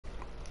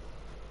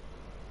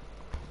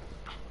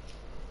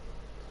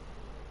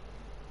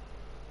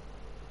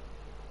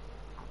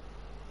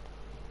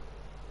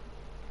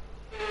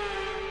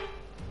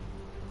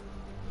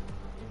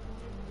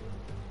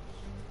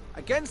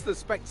Against the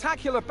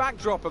spectacular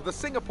backdrop of the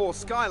Singapore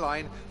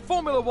skyline,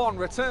 Formula One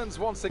returns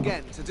once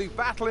again to do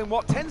battle in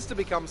what tends to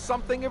become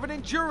something of an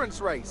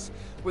endurance race,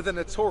 with the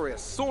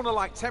notorious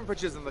sauna-like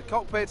temperatures in the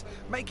cockpit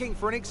making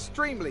for an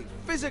extremely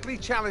physically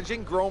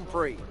challenging Grand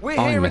Prix. We're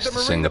here at the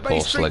Marina Bay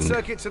Street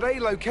Circuit today,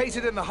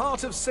 located in the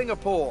heart of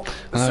Singapore.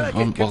 Hello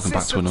everyone, welcome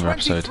back to another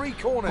episode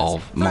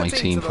of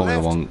MyTeam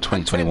Formula One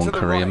 2021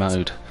 Career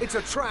Mode.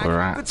 We're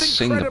at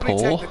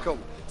Singapore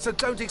so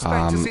don't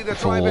expect to see the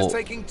drivers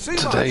taking too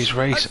much today's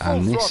race,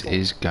 and this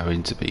is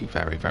going to be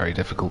very, very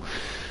difficult.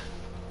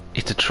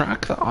 It's a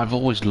track that I've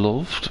always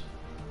loved,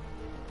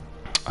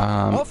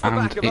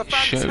 and it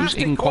shows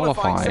in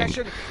qualifying.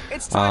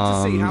 First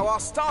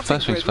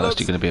things first,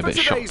 you're going to be a bit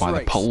shocked by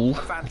the pole.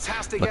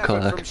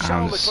 Leclerc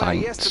and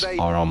Sainz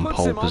are on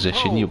pole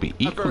position. You'll be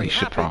equally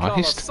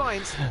surprised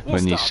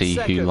when you see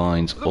who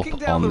lines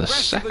up on the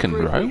second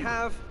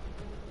row.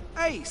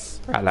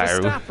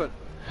 Hello.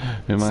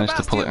 We managed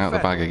to pull it out of the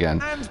bag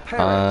again.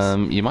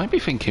 You might be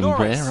thinking,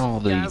 where are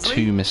the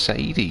two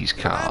Mercedes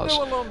cars?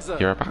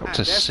 You're about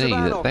to see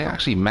that they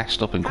actually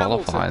messed up in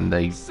qualifying.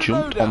 They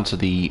jumped onto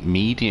the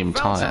medium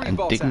tyre and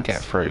didn't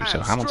get through. So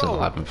Hamilton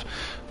 11th,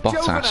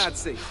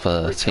 Bottas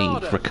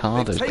 13th,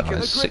 Ricciardo's down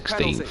as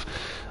 16th.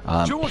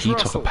 He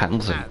took a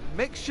penalty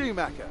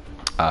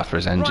for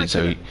his engine,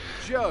 so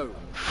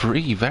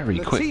three very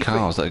quick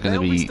cars that are going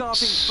to be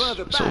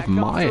sort of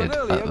mired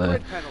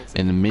at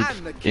in the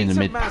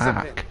mid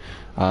pack.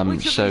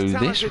 So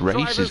this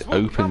race is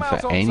open for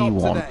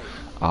anyone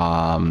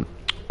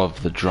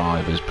of the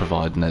drivers,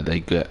 providing that they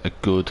get a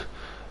good,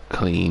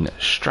 clean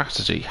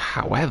strategy.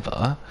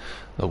 However,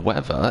 the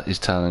weather is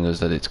telling us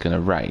that it's going to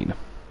rain,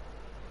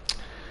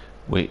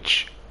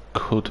 which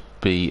could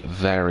be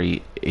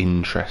very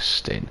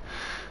interesting.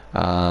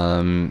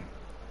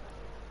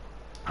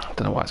 I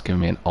don't know why it's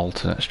giving me an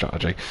alternate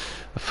strategy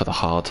for the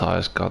hard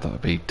tyres. God, that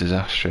would be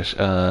disastrous.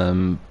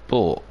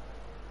 But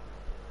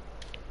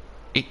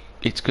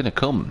it's going to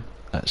come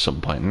at some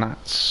point, and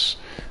that's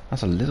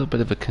a little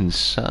bit of a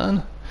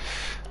concern.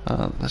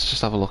 Let's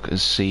just have a look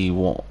and see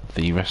what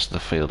the rest of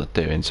the field are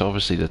doing. So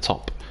obviously the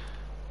top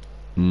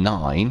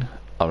 9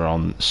 are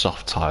on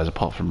soft tyres,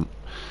 apart from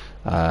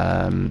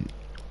Ocon.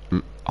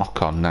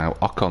 Now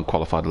Ocon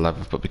qualified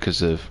 11th, but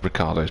because of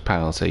Ricciardo's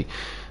penalty,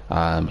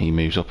 he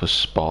moves up a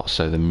spot.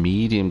 So the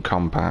medium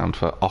compound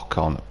for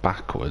Ocon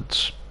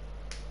backwards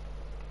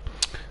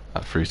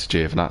through to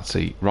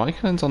Giovinazzi.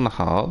 Raikkonen's on the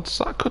hards.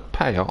 That could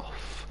pay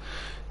off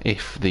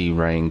if the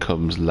rain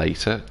comes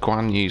later.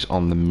 Guan Yu's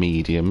on the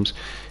mediums.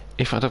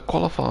 If I'd have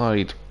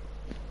qualified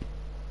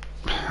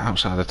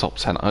outside the top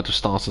 10, I'd have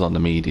started on the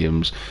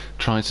mediums,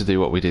 tried to do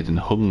what we did in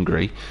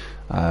Hungary,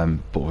 but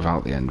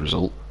without the end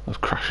result of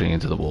crashing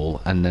into the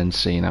wall, and then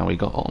seeing how we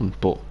got on.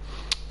 But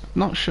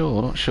not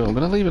sure. I'm going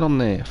to leave it on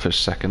there for a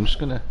second. I'm just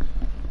going to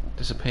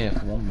disappear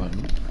for one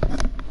moment.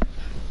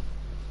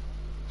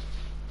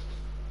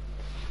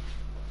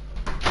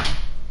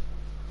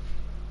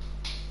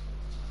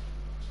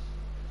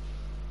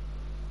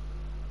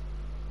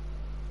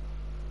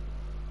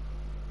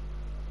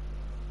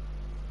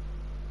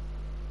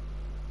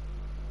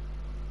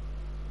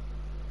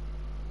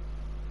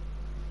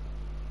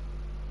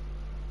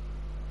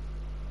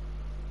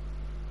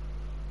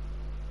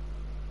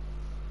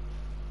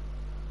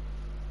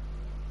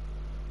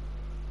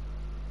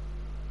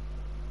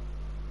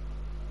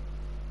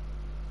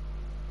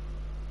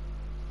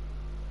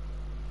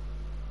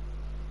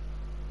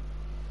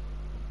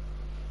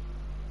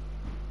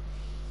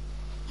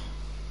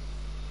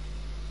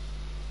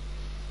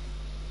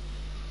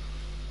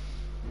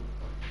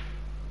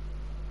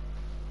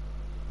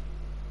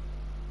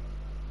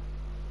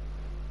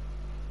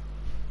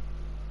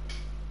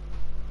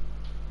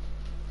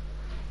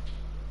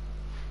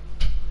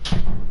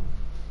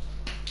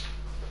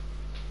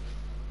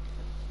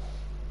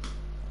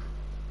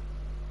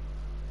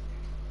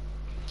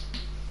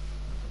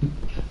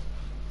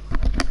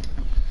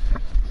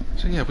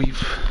 So yeah,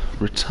 we've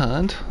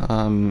returned.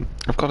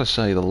 I've got to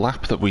say, the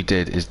lap that we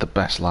did is the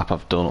best lap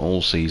I've done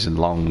all season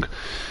long.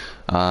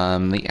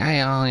 The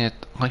AI,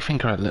 I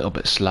think, are a little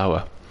bit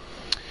slower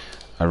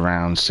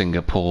around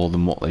Singapore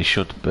than what they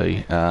should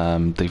be.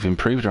 They've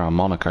improved around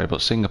Monaco,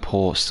 but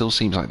Singapore still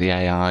seems like the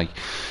AI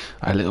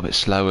are a little bit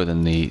slower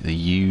than the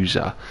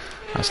user.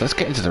 So let's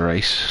get into the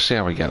race, see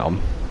how we get on.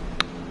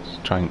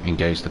 Let's try and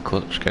engage the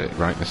clutch, get it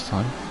right this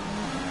time.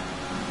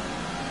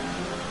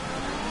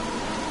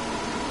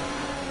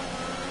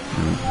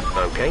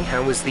 Okay,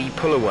 how was the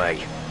pull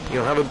away?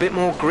 You'll have a bit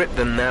more grip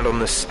than that on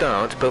the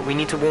start, but we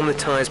need to warm the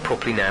tyres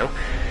properly now.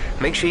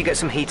 Make sure you get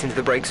some heat into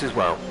the brakes as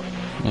well.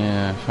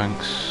 Yeah,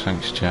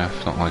 thanks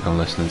Jeff, not like I'm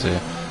listening to you.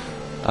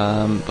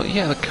 But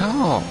yeah, the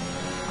car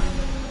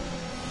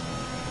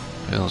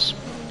feels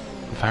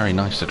very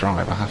nice to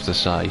drive, I have to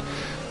say.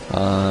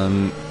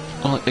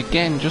 Well,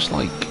 again, just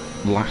like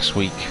last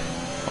week,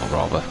 or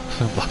rather,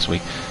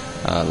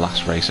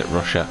 last race at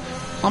Russia,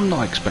 I'm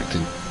not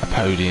expecting a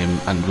podium,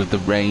 and with the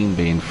rain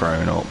being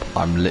thrown up,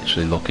 I'm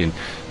literally looking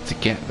to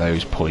get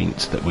those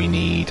points that we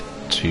need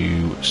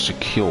to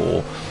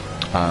secure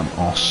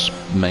our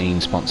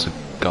main sponsor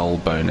goal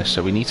bonus,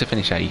 so we need to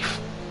finish 8th.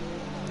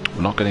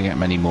 We're not going to get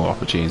many more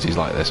opportunities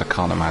like this, I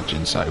can't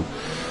imagine. So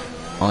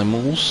I'm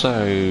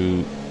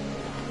also,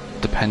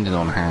 depending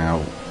on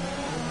how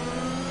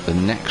the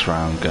next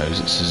round goes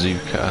at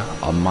Suzuka,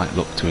 I might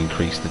look to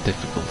increase the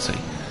difficulty.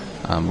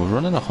 We're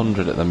running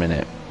 100 at the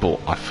minute,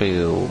 but I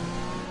feel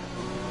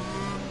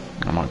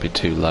I might be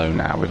too low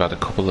now. We've had a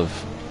couple of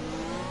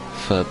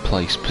third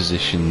place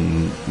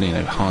position, you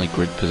know, high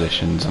grid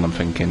positions, and I'm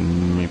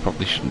thinking we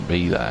probably shouldn't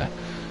be there.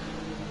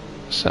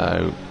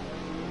 So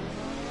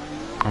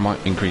I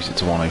might increase it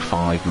to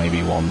 105,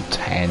 maybe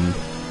 110.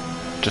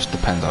 Just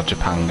depends how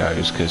Japan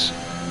goes, because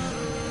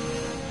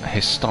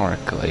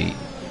historically,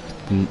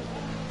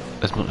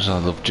 as much as I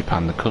love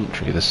Japan the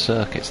country, the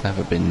circuit's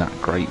never been that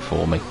great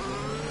for me.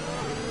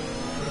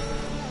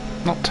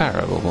 Not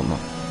terrible, but not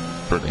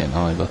brilliant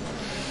either.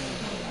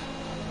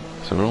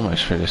 So we're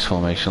almost through this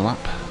formation lap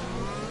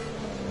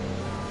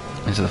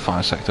into the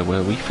fire sector,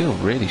 where we feel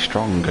really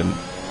strong, and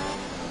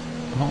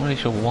I'm not really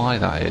sure why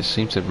that is.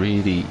 Seems to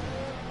really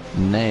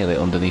nail it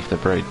underneath the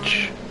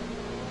bridge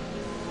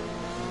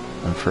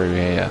and through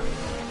here.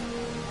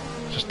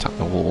 Just tap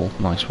the wall,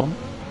 nice one.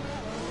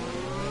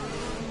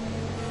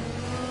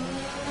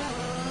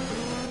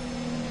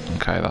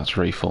 Okay, that's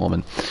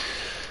reforming.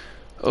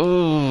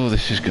 Oh,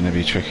 this is going to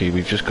be tricky.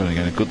 We've just got to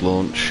get a good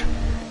launch.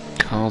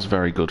 Car's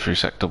very good through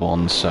sector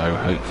 1, so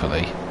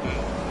hopefully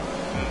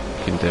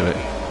we can do it.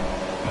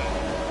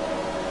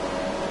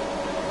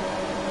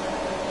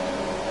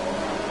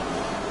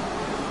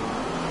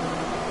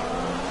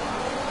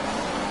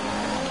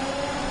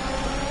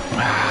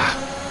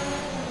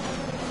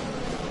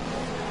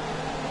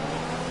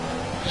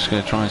 Just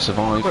going to try and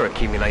survive. We're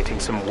accumulating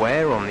some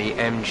wear on the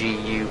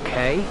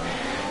MGUK.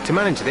 To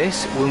manage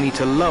this, we'll need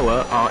to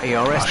lower our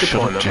ERS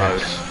deployment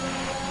mode.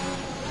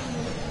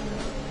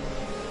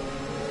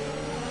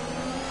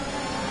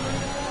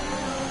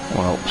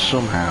 Well,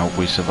 somehow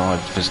we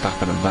survived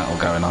Verstappen and Vettel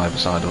going either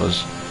side of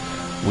us.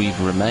 We've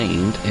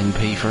remained in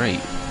P3.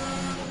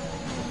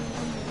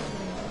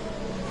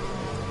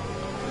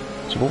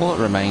 So all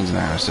that remains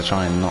now is to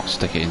try and not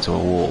stick it into a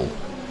wall.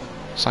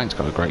 Sainz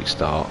got a great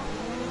start.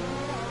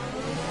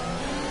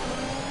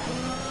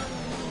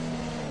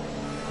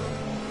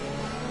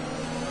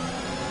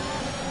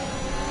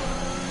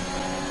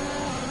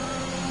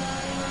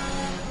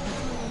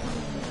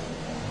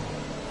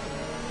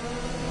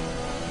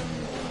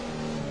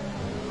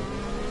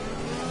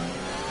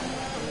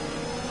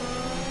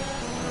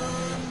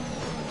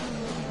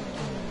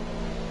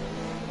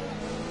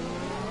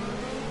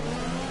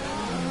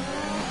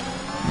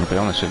 To be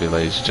honest with you,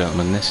 ladies and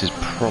gentlemen, this is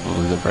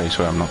probably the race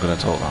where I'm not going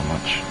to talk that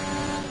much.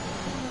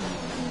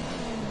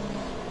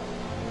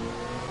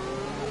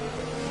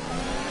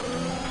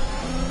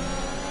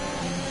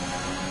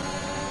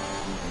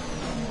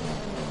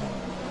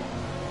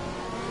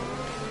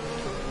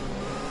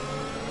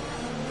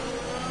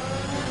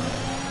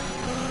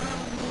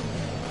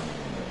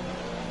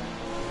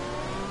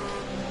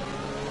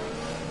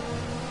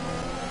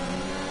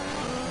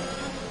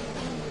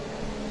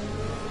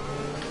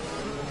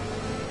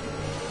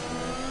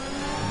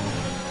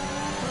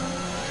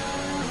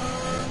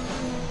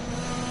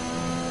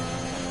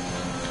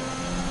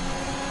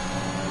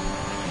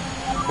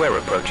 We're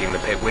approaching the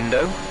pit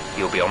window.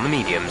 You'll be on the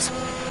mediums.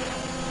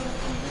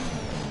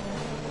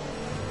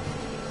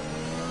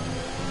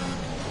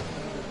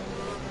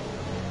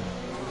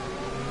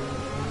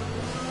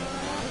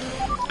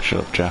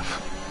 Shut up,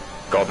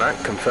 Jeff. Got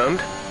that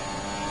confirmed?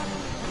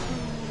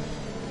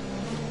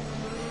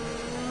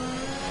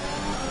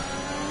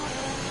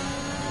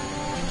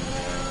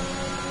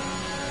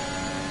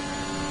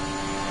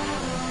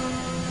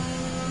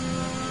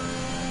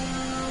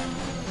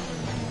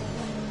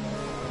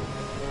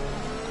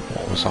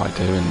 What was I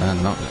doing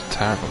then? That was a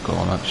terrible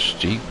goal. That's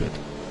stupid.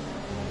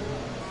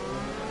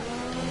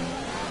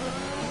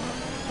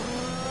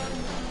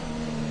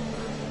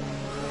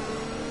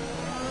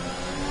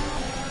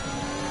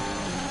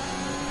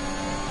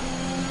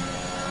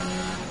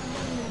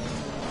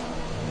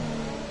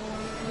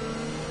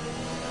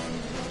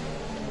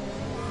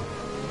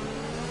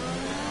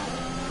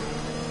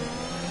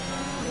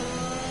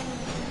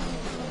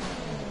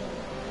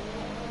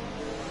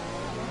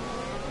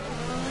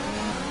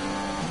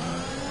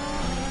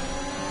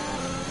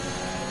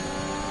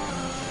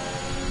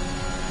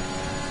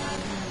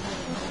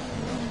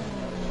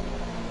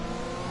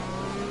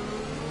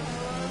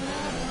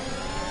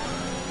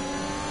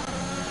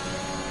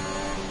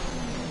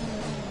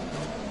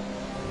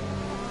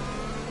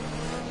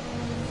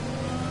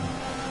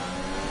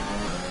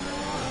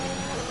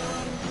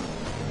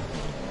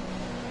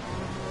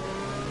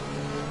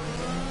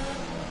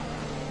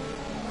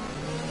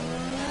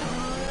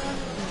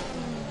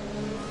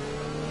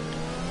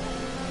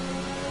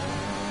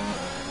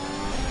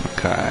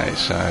 Okay,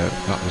 so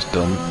that was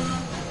done.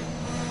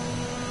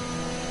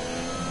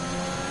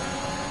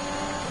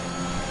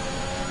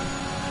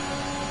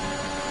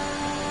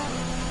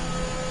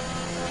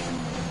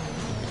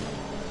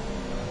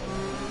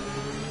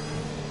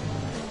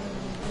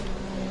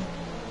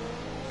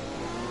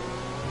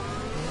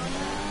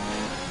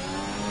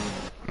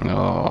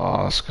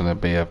 Oh, it's going to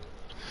be a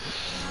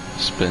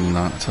spin,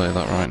 that, I'll tell you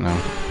that right now.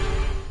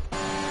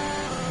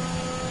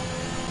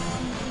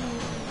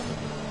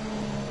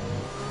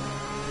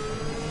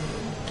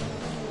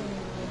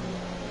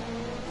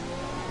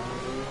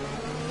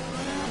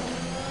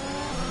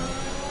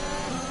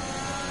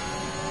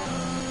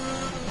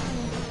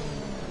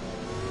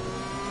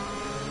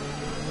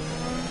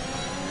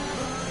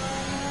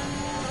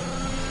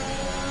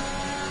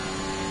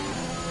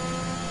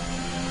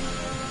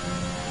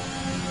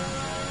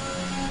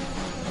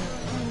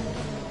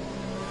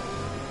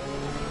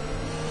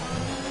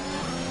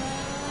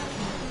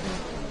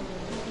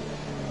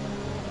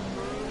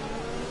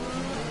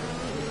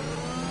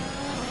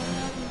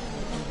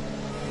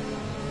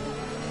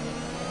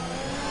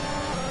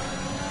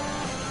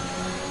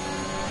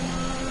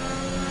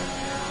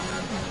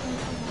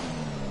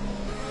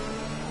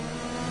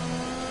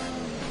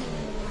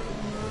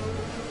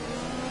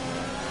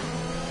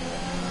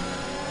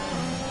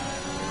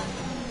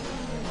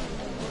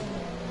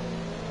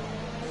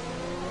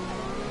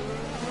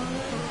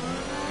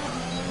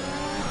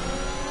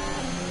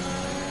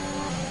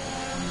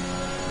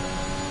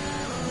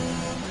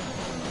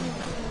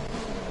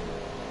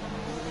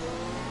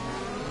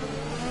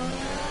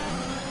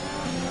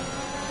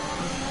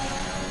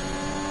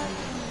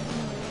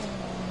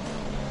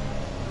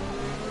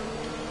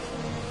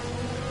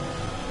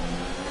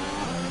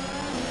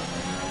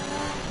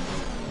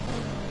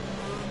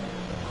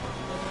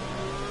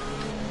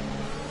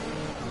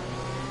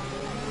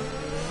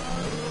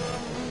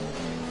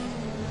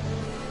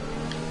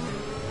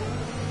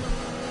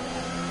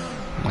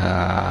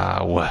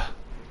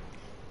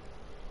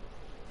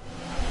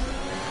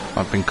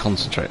 I've been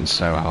concentrating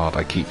so hard,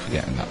 I keep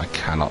forgetting that I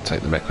cannot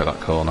take the mick with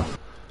that corner.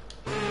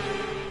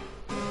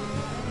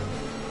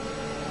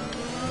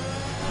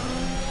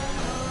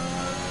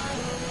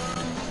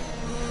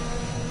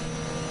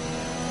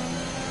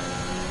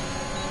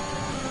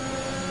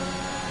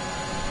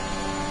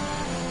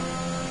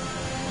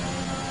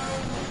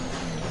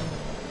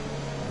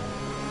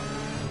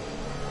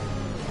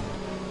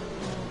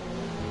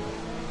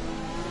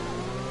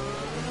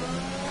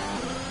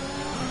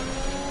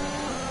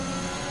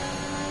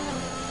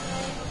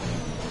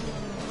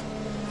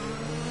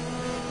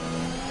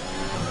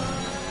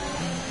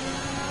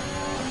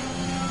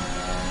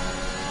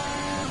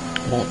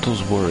 What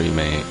does worry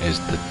me is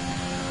the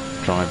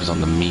drivers on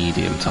the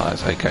medium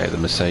tyres, aka the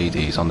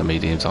Mercedes on the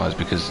medium tyres,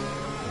 because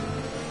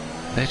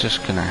they're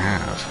just going to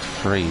have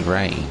free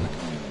rein.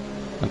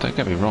 And don't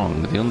get me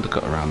wrong, the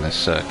undercut around this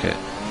circuit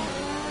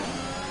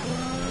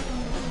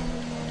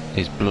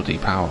is bloody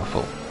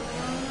powerful.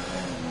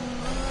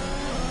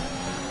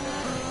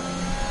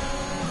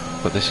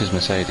 But this is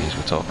Mercedes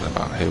we're talking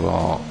about, who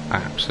are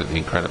absolutely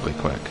incredibly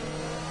quick.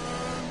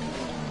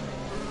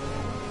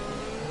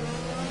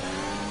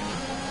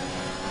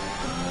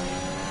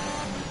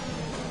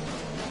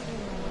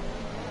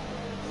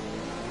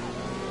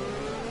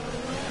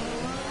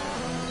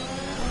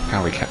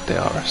 How we kept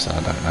DRS there,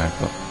 I don't know,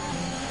 but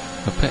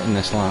we're pitting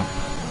this lap.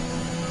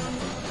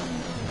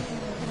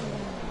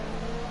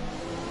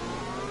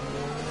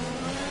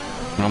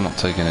 I'm not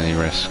taking any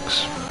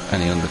risks.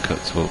 Any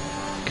undercuts will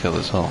kill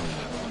us off.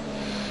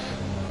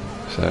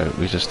 So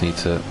we just need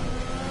to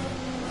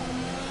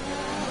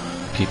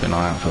keep an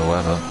eye out for the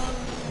weather.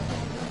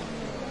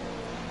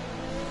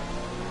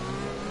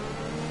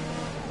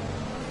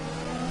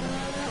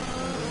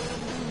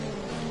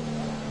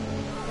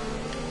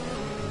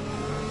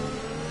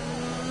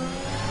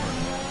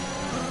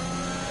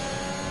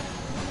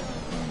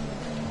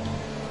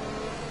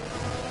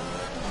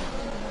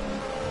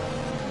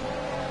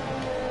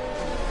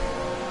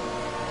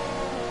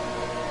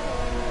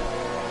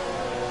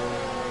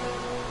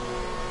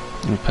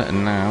 We're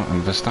pitting now,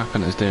 and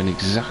Verstappen is doing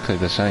exactly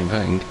the same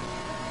thing.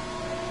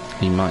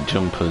 He might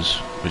jump us,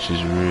 which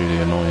is really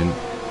annoying.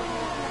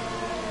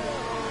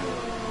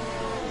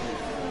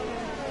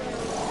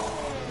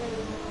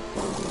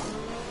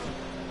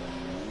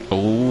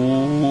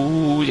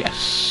 Oh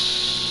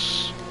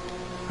yes!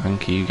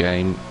 Thank you,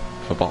 game,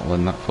 for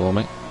bottling that for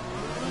me.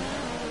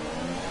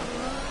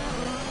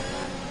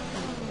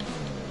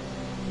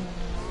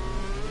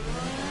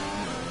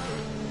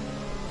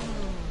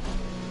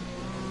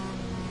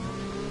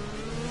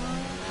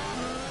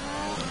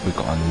 We've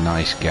got a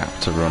nice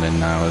gap to run in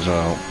now as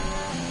well.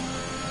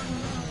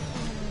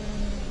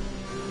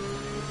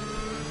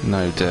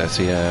 No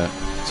dirty air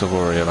to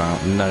worry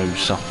about, no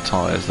soft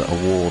tyres that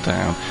are wore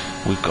down.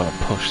 We've got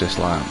to push this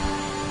lap.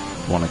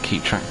 Want to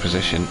keep track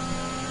position.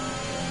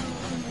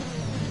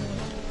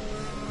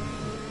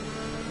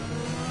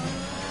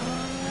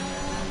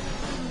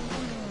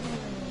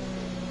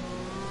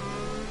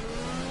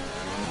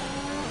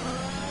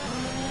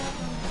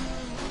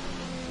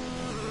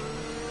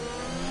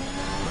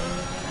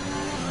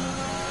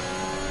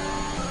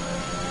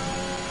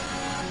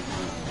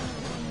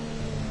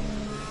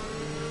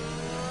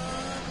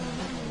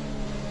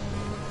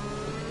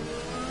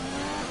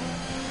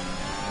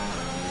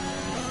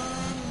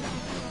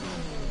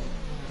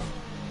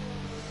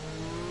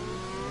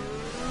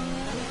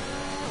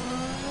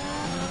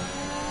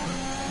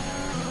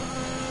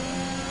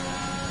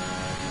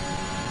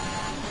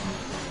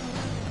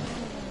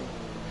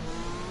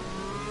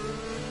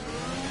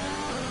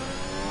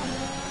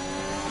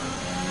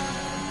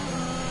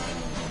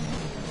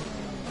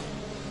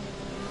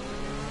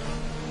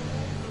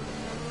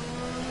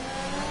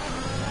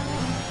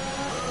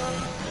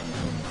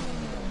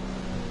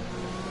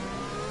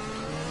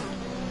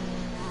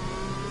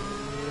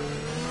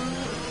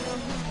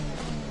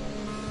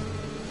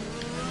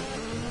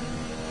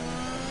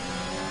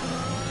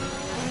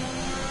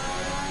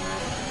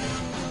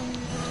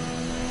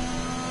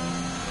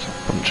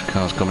 bunch of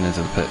cars coming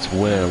into the pits.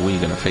 Where are we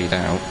going to feed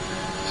out?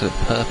 To the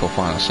purple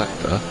final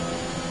sector.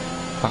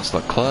 That's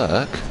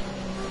Leclerc.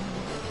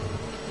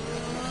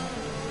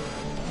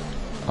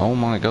 Oh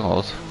my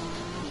god.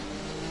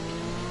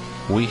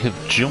 We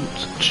have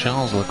jumped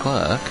Charles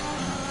Leclerc.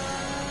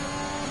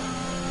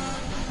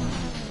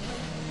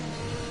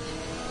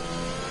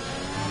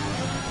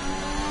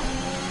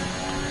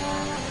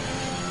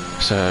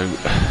 So,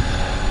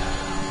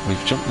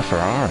 we've jumped the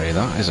Ferrari.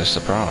 That is a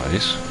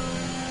surprise.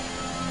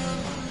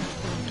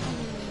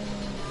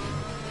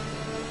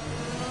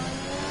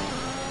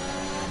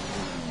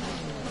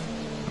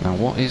 Now,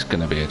 what is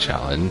going to be a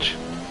challenge?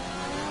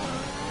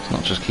 It's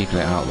not just keeping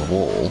it out of the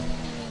wall,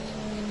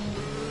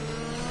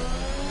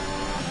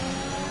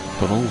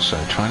 but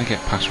also trying to get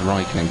past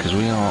Raikkonen, because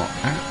we are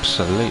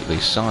absolutely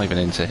siving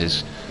into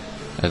his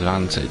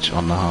advantage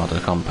on the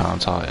harder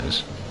compound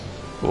tyres.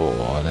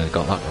 Oh, I nearly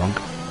got that wrong.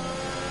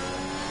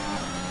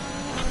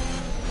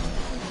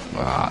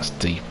 Ah, that's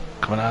deep.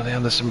 Coming out of the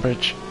Anderson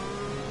Bridge.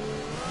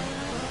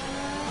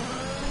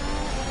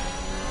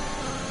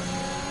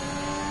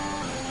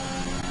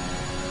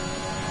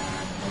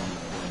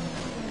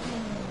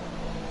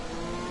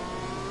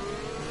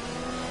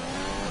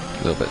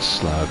 A little bit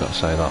slow, I've got to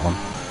say that one.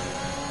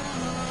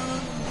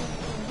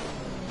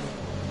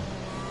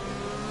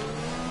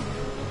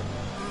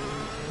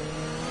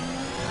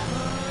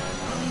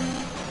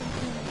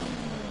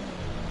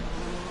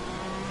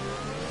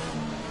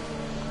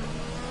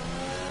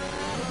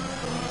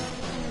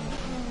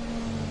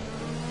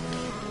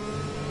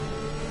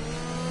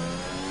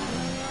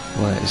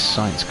 Where is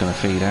Sainz going to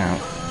feed out?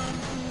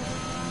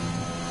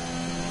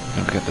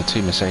 Don't forget the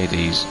two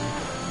Mercedes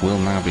will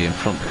now be in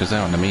front because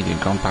they're on the medium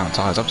compound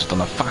tyres. I've just done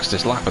the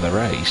fastest lap of the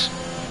race.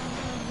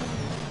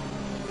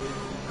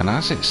 And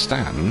as it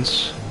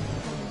stands,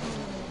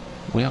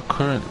 we are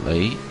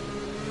currently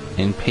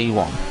in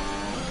P1.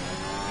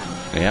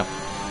 Yep,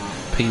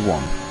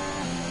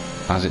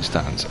 P1 as it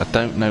stands. I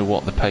don't know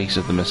what the pace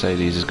of the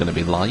Mercedes is going to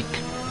be like,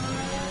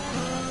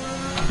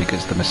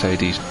 because the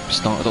Mercedes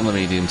started on the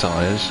medium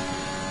tyres,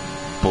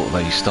 but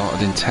they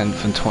started in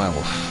 10th and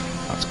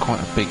 12th. That's quite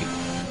a big...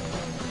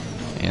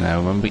 You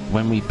know,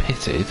 when we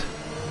pitted,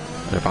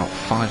 they're about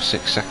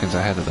 5-6 seconds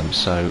ahead of them,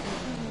 so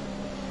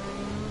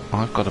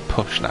I've got to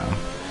push now.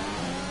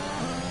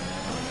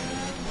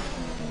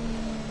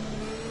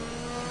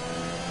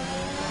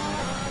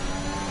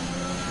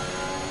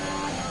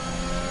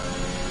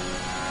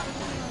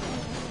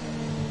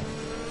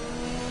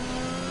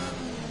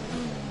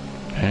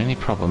 The only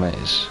problem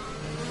is,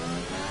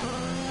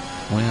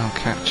 we are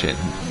catching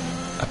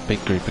a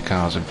big group of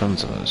cars in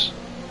front of us.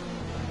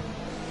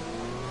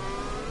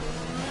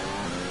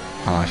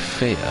 And I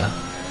fear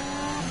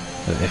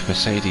that if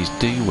Mercedes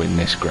do win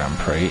this Grand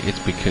Prix, it's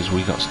because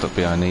we got stuck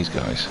behind these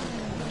guys.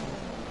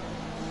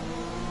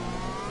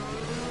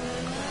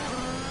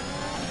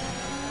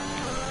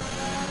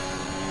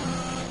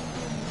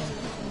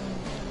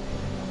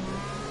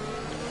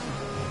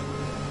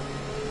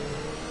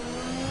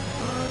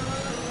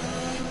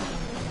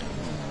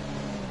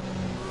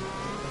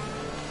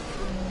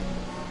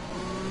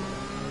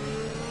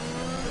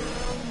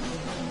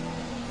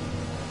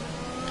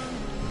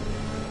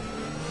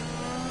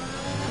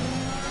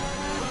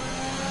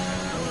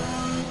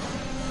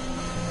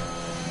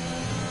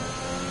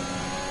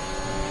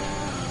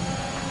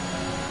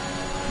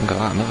 Got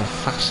that, another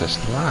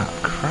fastest lap.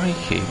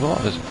 Crikey,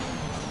 what is...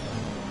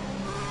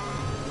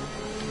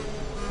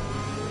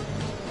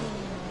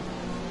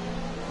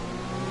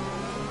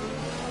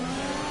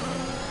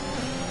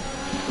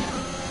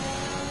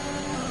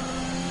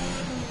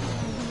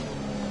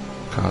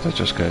 Carter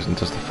just goes and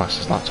does the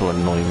fastest lap to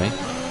annoy me.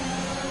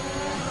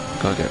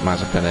 Gotta get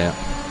Mazepin here.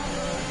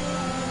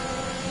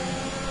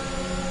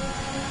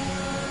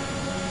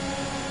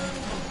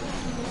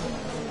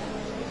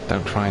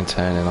 Don't try and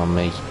turn in on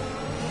me.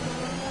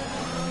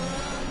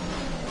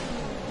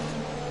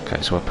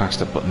 Okay, so we're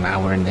past it, but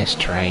now we're in this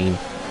train.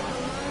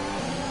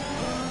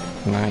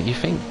 Now, you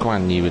think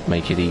Guan Yu would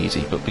make it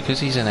easy, but because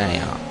he's an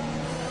AR...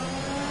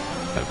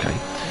 Okay,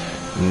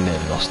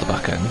 nearly lost the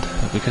back end.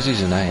 But because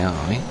he's an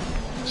AI,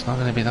 it's not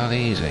going to be that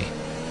easy.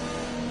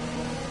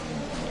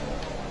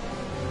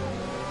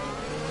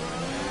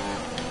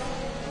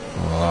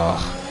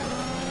 Ugh.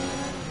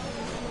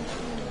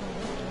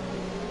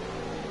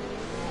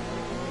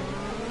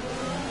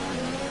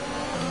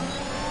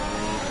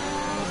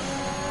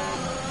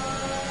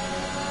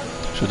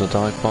 Should I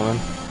dive bomb him?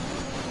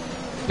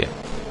 Yeah.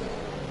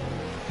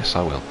 Yes,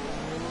 I will.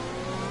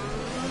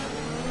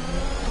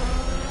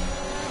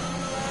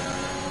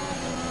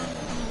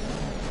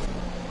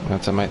 I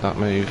had to make that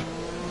move.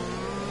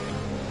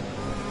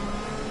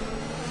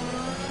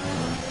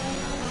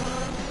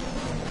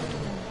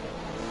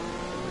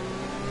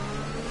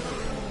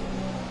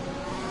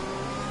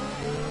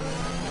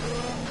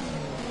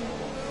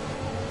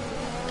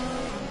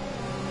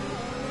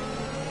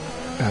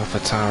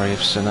 AlphaTauri of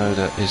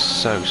Tsunoda is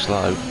so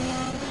slow.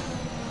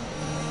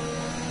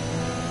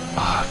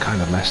 Oh, I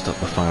kind of messed up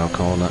the final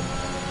corner.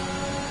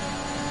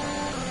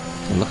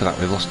 And look at that,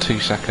 we've lost 2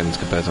 seconds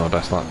compared to our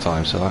best lap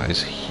time, so that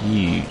is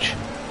huge.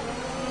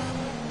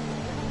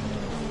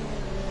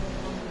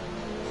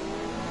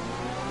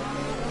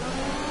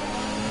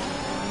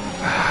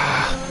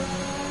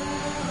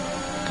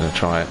 Gonna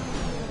try it.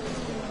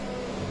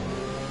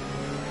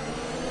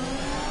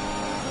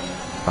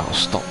 That'll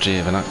stop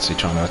Giovinazzi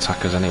trying to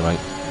attack us anyway.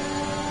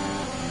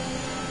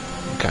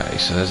 Okay,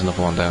 so there's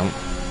another one down.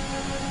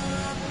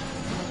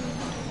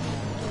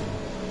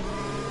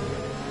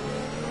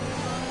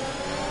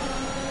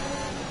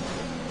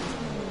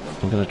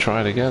 I'm gonna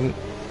try it again.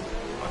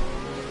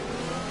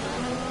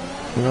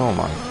 Oh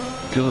my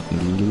good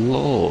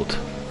lord.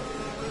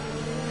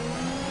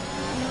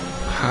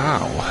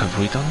 How have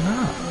we done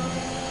that?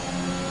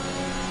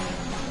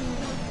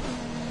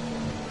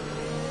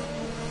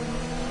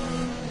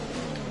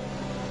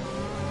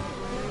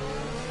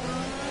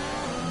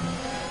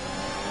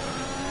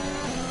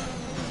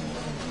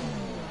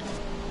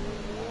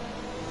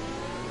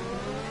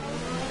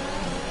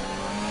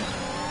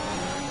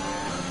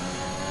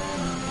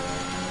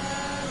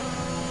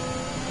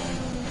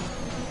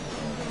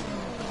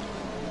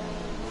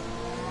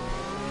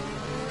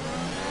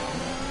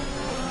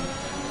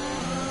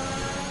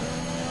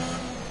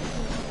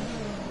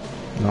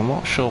 I'm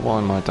not sure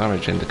why my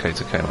damage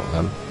indicator came up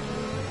then.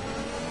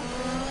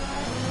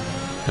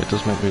 It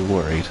does make me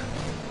worried.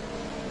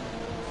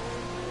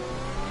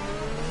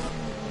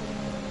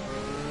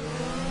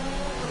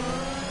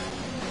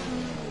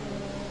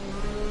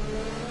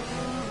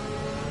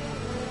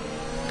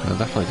 I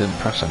definitely didn't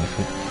press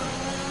anything.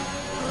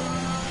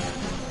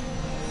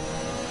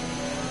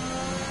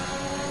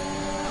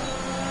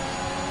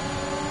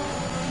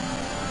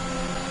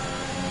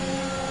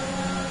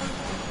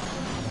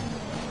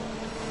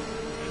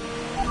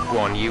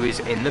 Guan Yu is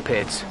in the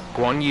pits.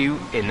 Guan Yu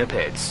in the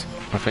pits.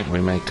 I think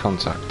we made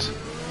contact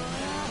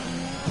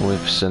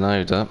with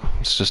Tsunoda.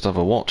 Let's just have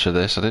a watch of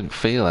this. I didn't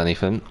feel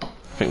anything. I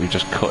think we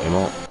just cut him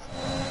up.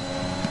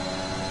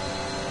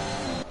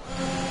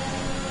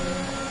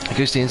 He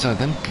goes to the inside,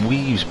 then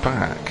weaves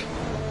back.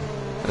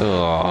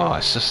 Oh,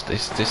 it's just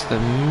the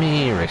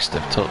merest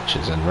of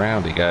touches, and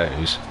round he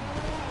goes.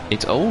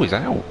 It's always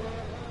out.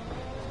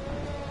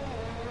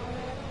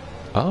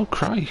 Oh,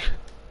 Craig.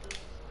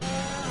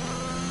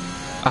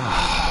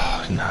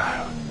 Ah, oh,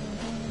 no.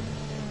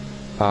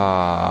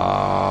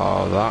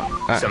 Ah, that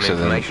accident. Some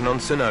information on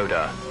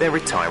Tsunoda. They're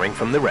retiring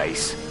from the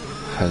race.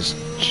 Has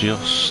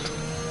just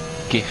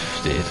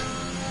gifted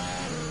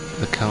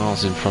the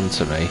cars in front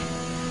of me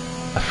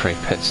a free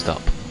pit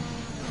stop.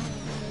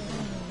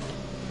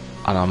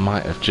 And I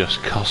might have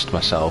just cost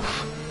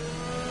myself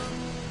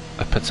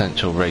a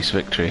potential race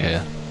victory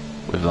here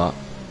with that.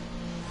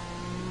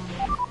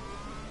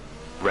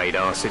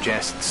 Radar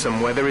suggests some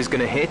weather is going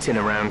to hit in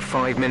around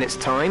 5 minutes'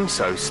 time,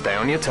 so stay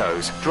on your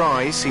toes.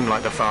 Dries seem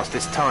like the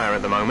fastest tyre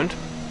at the moment.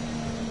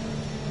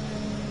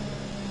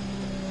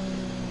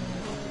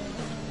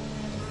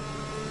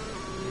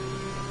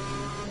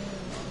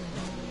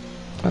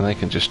 And they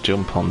can just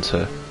jump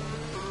onto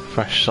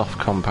fresh soft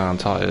compound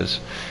tyres.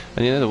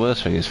 And you know the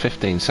worst thing is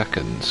 15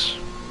 seconds.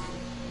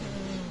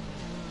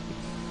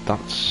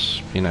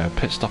 That's, you know, a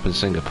pit stop in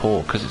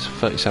Singapore, because it's a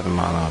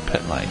 37-mile-an-hour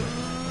pit lane.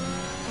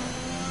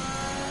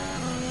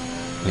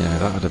 You know,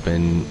 that would have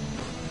been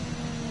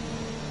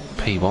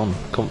P1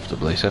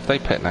 comfortably. So if they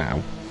pit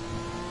now,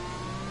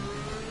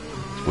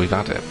 we've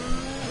had it.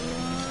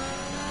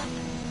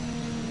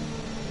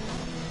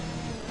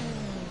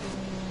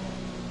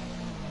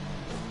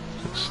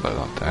 Let's slow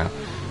that down.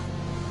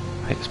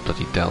 I hate this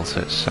bloody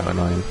delta, it's so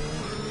annoying.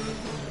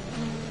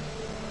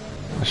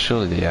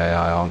 Surely the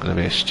AI aren't going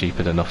to be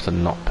stupid enough to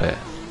not pit.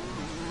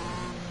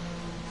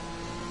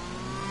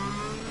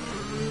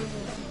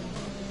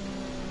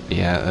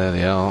 Yeah, there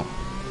they are.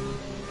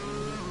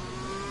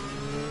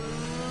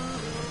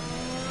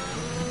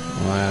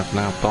 I have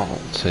now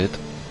bolted.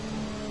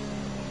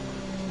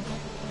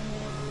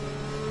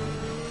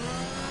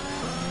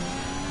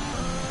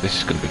 This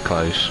is going to be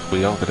close.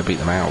 We are going to beat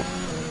them out.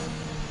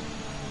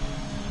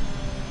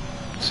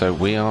 So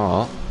we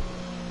are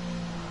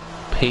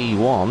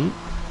P1.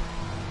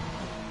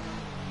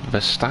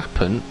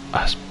 Verstappen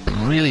has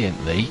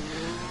brilliantly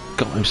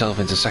got himself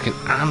into second,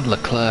 and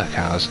Leclerc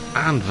has,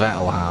 and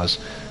Vettel has.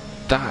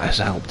 That has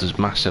helped us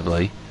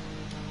massively.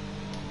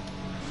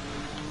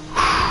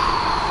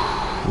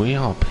 We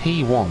are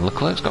P1.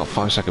 Leclerc's got a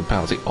 5-second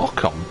penalty.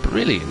 Ocon,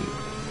 brilliant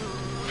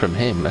from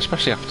him,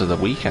 especially after the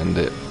weekend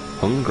at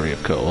Hungary,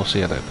 of course. He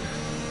had an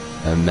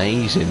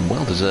amazing,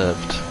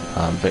 well-deserved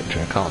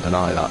victory. I can't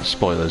deny that.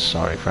 Spoilers,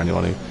 sorry for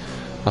anyone who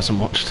hasn't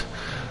watched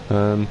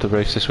the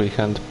race this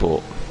weekend,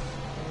 but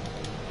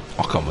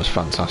Ocon was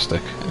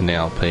fantastic in the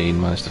Alpine,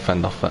 managed to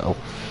fend off Vettel.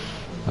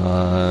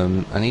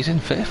 And he's in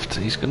 5th.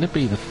 He's going to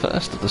be the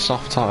first of the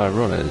soft tyre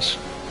runners.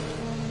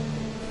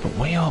 But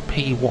we are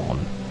P1.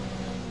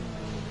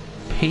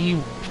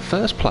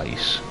 First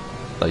place,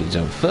 ladies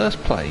and gentlemen,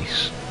 first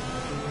place.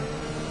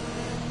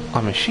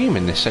 I'm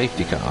assuming this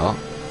safety car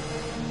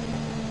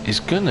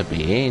is going to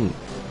be in,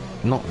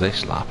 not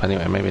this lap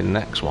anyway, maybe the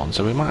next one.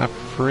 So we might have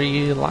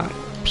 3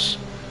 laps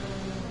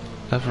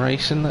of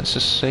racing. Let's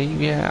just see.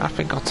 Yeah, I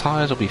think our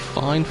tyres will be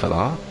fine for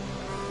that.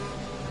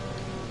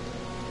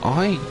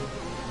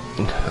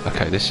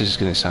 Okay, this is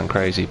going to sound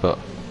crazy, but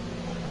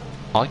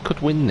I could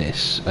win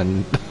this,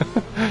 and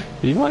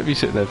you might be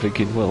sitting there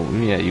thinking, well,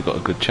 yeah, you've got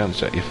a good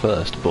chance at your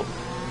first, but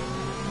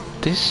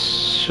this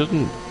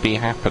shouldn't be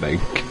happening.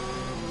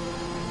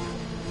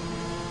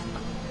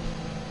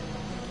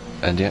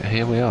 And yet,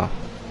 here we are.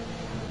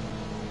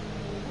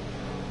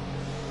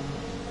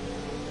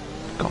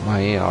 Got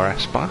my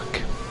ERS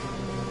back.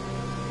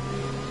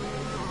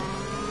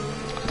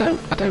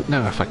 I don't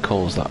know if I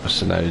caused that with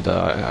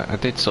Sonoda. I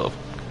did sort of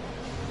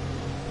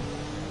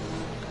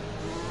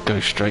go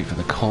straight for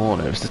the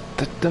corner. It was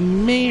the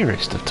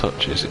merest of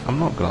touches, I'm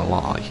not gonna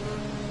lie.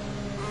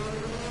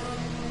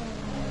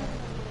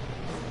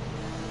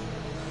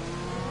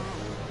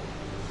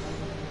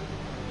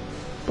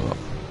 But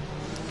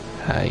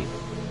hey,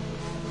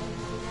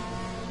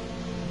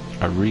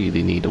 I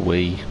really need a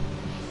wee.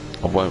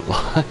 I won't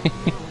lie.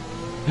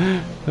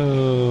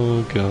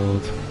 Oh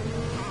god.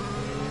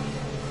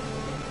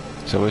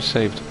 So we've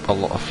saved a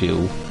lot of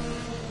fuel.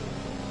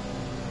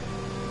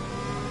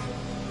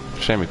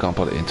 Shame we can't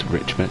put it into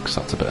rich mix,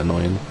 that's a bit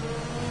annoying.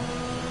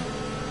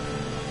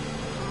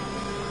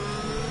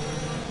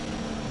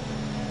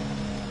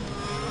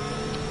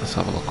 Let's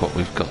have a look what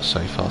we've got so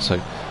far. So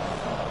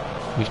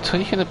we've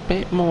taken a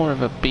bit more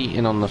of a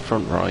beating on the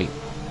front right.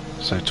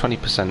 So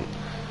 20%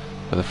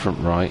 for the front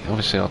right.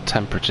 Obviously our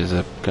temperatures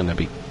are going to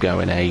be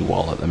going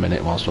AWOL at the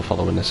minute whilst we're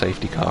following the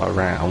safety car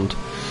around.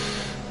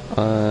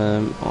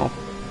 Our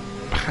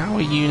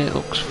power unit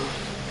looks,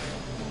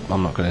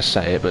 I'm not going to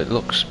say it, but it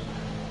looks,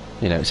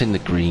 you know, it's in the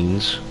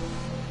greens.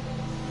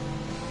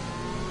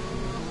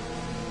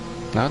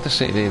 Now to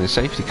sit in a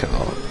safety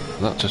car,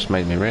 that just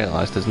made me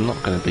realise there's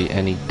not going to be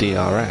any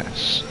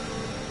DRS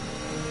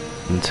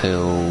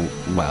until,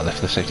 well, if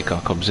the safety car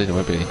comes in, it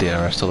won't be any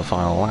DRS till the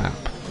final lap.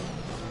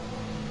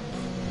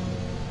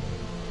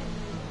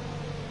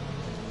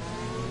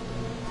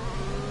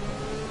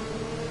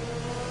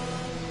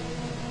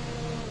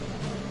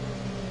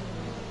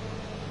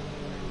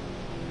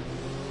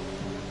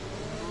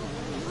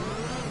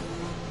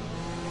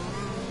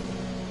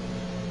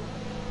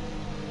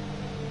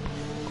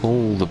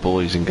 All the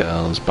boys and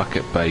girls back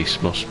at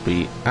base must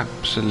be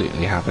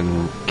absolutely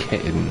having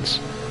kittens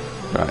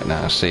right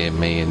now, seeing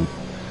me in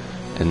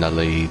the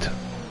lead.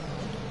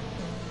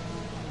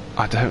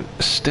 I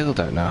still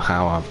don't know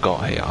how I've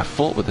got here. I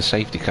thought with the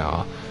safety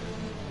car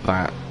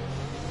that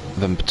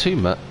the two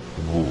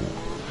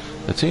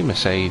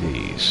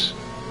Mercedes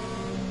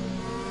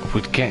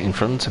would get in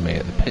front of me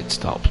at the pit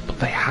stops, but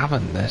they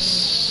haven't. They're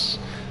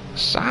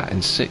sat in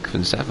 6th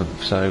and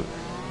 7th, so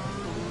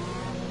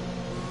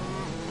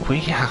we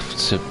have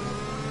to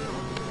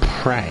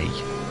pray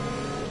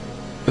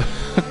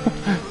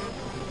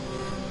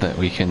that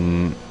we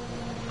can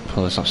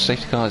pull this off.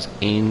 Safety car is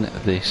in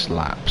this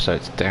lap, so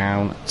it's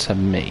down to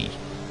me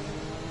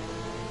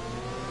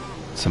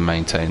to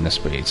maintain the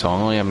speed. So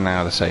I am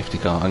now the safety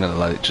car. I'm going to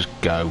let it just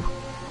go.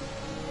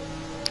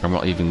 I'm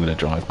not even going to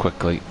drive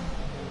quickly.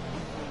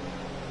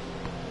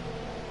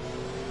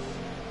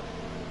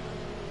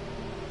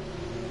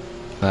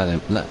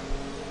 Let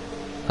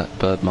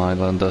Bird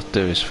Mylander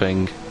do his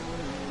thing.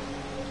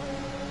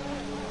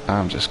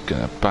 I'm just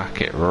gonna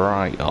back it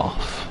right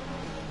off.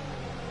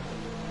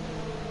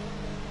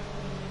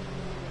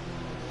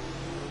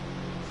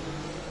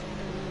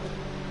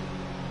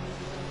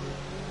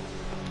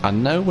 I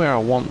know where I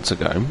want to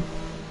go.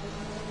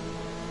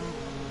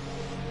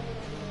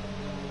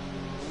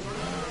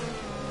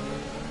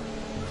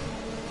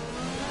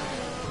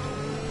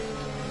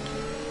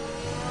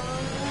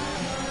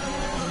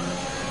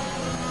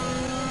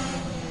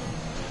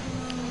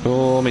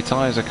 Oh, my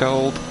tyres are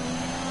cold.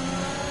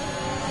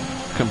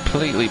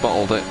 Completely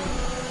bottled it.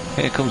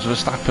 Here comes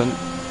Verstappen.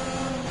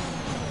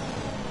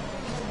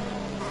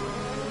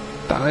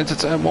 Down into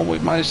turn 1,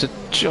 we've managed to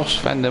just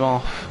fend him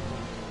off.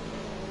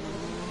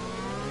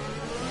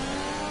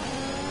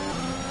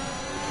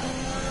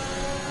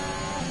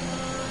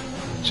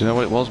 Do you know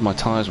what it was? My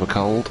tyres were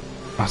cold.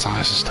 My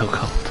tyres are still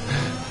cold.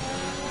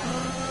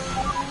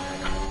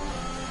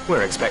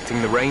 We're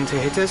expecting the rain to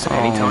hit us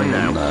any time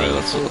now. No,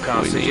 the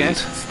forecast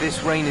suggests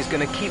this rain is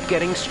going to keep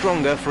getting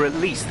stronger for at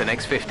least the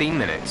next 15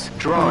 minutes.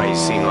 Dries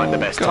seem like the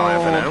best tyre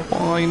for now.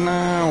 Why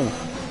now?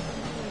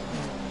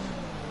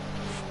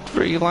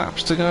 3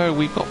 laps to go.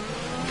 We've got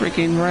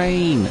friggin'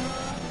 rain.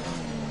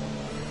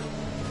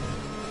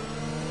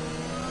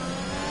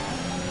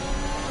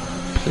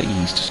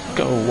 Please, just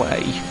go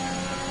away.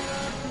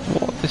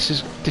 What?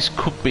 This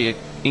could be an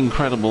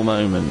incredible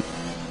moment.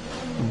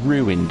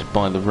 Ruined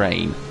by the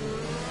rain.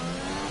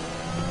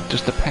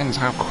 Just depends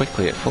how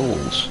quickly it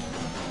falls.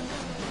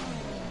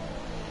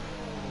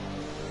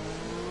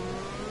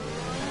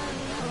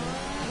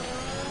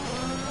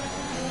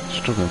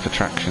 Struggling for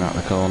traction out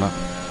the corner.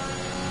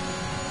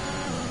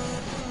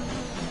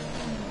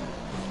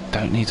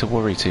 Don't need to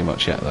worry too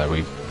much yet though.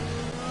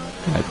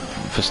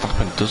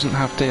 Verstappen doesn't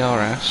have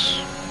DRS.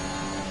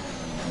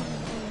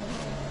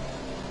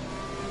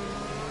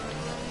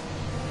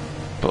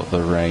 but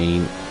the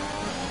rain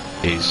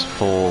is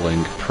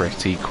falling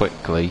pretty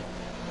quickly.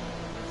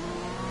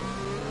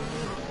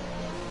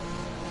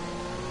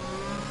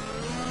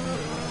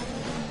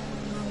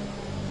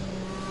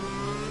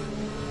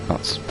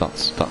 That's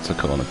a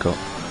corner cut.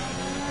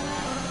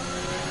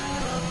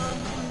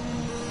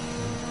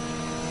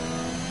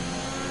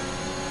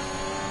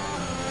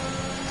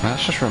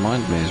 That's just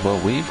reminded me as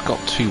well, we've got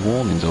 2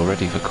 warnings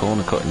already for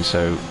corner cutting,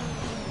 so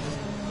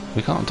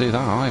we can't do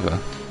that either.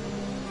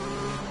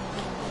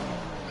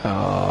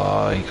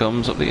 Oh, he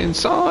comes up the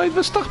inside.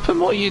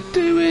 Verstappen, what are you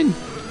doing?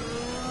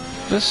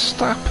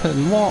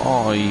 Verstappen, what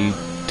are you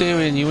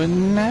doing? You were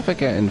never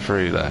getting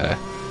through there.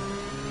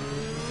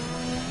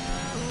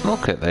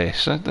 Look at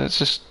this. Let's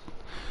just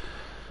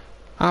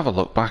have a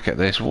look back at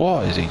this.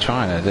 What is he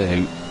trying to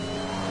do?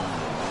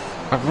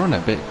 I've run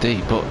a bit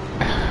deep, but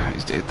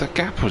the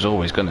gap was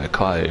always going to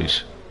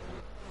close.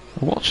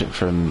 Watch it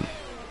from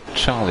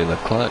Charlie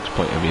Leclerc's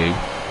point of view.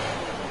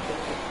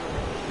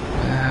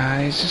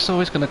 He's just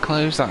always going to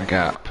close that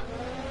gap.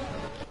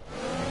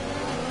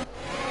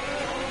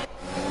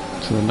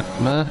 So the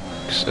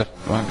Mercs...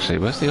 actually,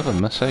 where's the other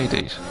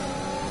Mercedes?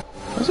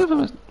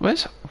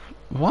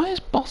 Why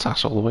is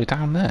Bottas all the way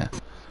down there?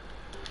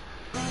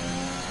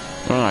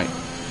 Right.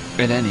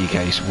 In any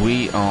case,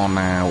 we are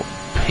now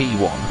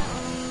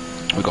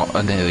P1. We've got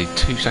a nearly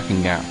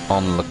 2-second gap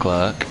on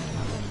Leclerc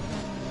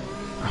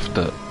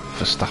after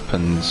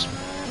Verstappen's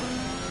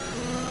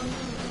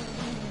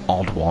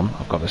odd one,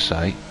 I've got to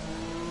say.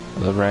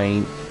 The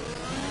rain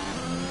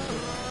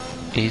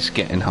is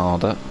getting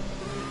harder,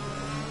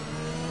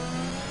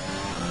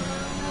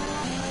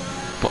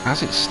 but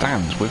as it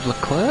stands, with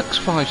Leclerc's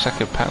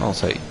 5-second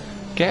penalty,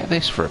 get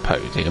this for a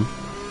podium: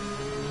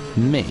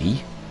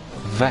 me,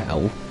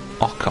 Vel,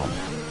 Ocon.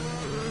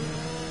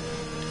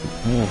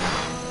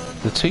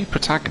 Oof. The 2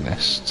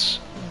 protagonists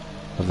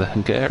of the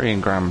Hungarian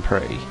Grand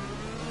Prix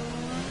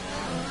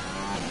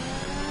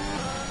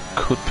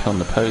could be on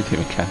the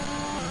podium again.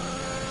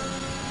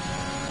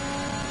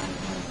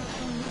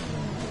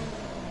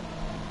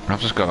 I've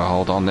just got to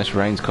hold on, this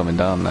rain's coming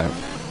down now,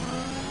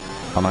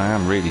 and I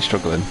am really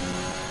struggling.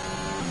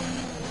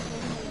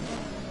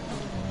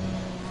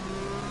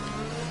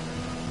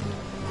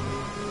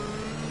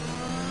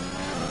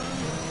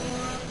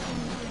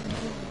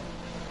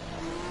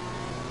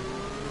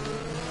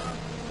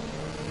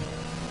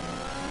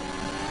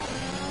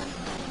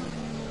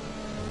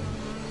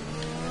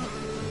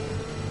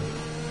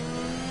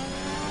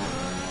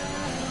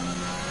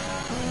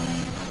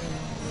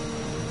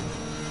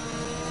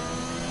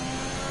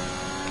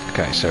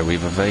 Okay, so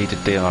we've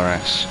evaded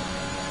DRS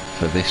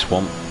for this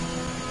one.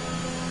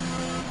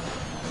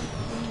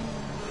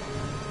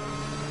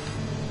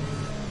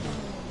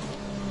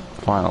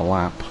 Final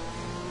lap.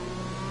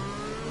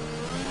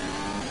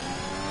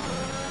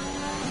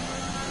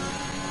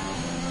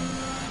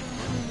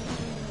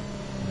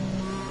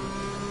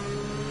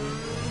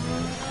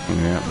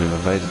 Yeah, we've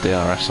evaded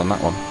DRS on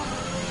that one.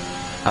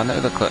 I know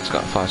the Leclerc's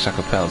got a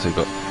 5-second penalty,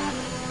 but...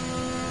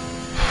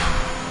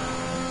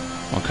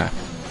 okay.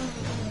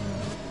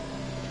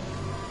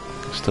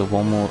 Still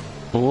one more.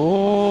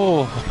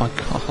 Oh my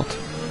god.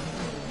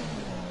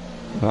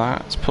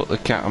 That's put the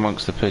cat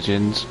amongst the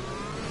pigeons.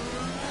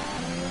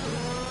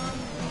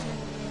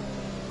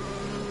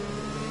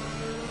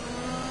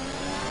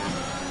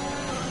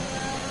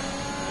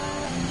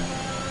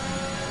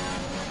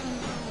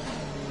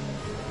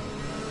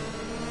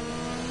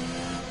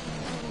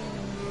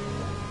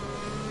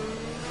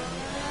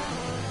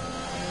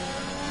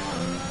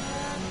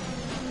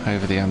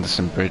 Over the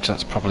Anderson Bridge,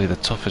 that's probably the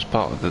toughest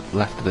part of the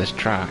left of this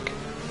track.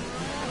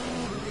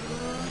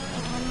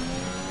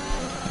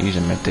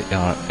 Using my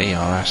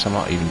ERS, I'm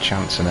not even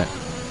chancing it.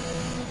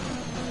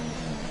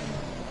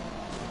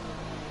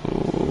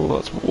 Oh,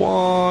 that's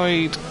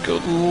wide.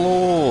 Good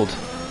lord.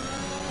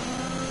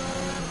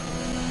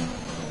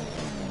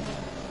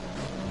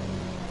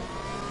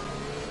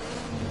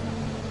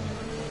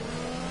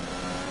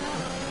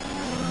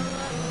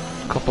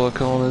 Couple of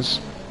corners.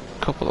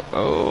 Couple of...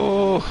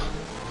 oh.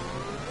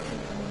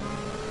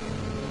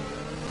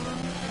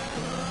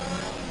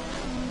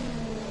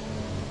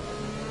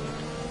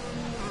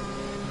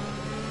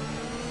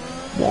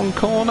 One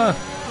corner!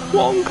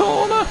 One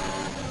corner!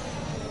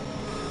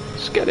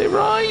 Let's get it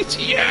right!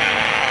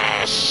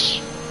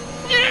 Yes!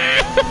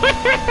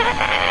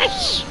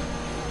 Yes!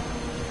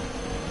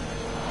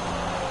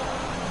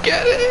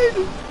 Get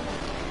in!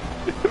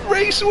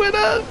 Race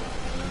winner!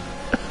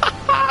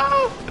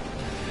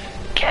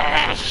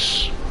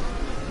 Yes!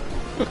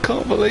 I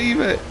can't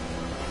believe it!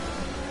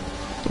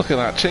 Look at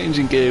that,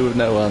 changing gear with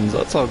no hands,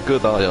 that's how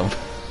good I am.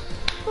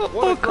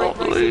 I can't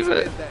believe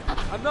it!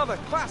 Another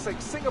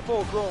classic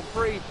Singapore Grand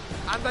Prix,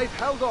 and they've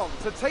held on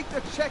to take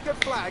the checkered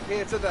flag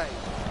here today.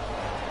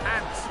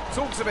 And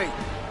talk to me,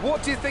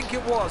 what do you think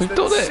it was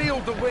that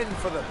sealed the win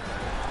for them?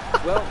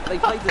 Well, they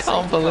played the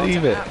can't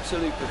believe it.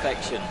 Absolute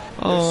perfection.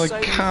 Oh,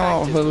 I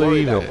can't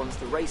believe it. Once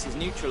the race is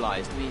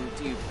neutralised, I mean,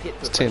 do you pit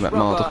the Team at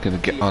Marduk going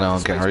to get on our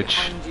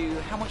garage.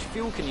 much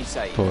fuel can you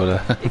save?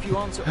 But, if you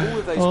answer all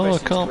of those oh,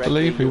 questions I can't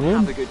correctly, believe we you'll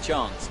won. have a good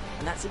chance.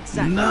 And that's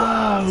exactly what No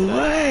happened today.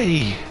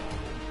 way!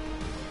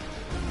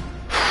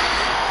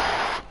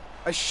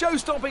 A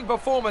show-stopping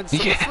performance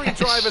from Yes. the three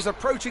drivers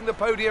approaching the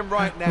podium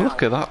right now.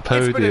 Look at that It's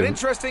been an podium.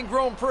 interesting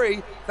Grand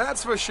Prix,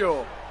 that's for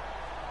sure.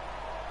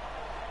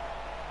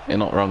 You're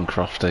not wrong,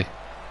 Crofty.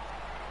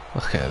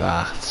 Look at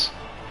that.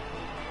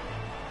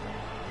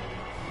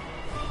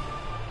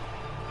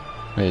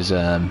 There's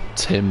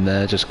Tim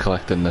there just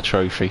collecting the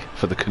trophy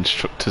for the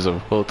Constructors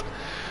Award.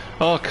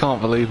 Oh, I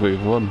can't believe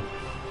we've won.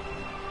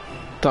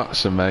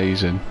 That's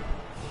amazing.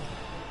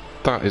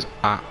 That is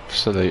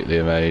absolutely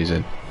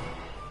amazing.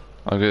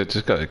 I'm gonna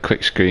just got a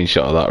quick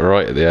screenshot of that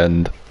right at the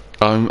end.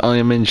 I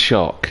am in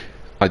shock.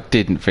 I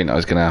didn't think that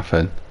was gonna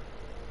happen.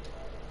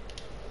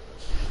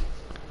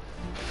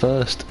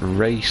 First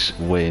race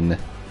win.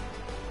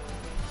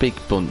 Big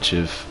bunch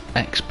of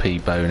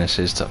XP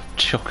bonuses to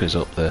chuck us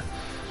up the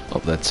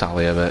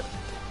tally of it.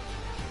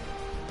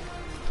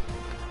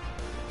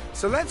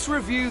 So let's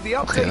review the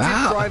Look at updated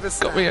that. driver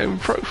Got my own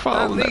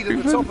profile That and lead at the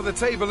everything. top of the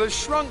table has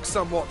shrunk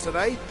somewhat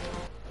today.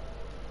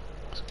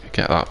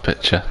 Get that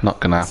picture.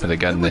 Not going to happen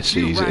again who this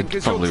would you season. rank It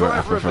as your probably won't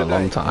driver happen of for a the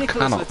long day? time. I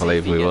Nicholas cannot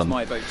believe we Latifi gets won.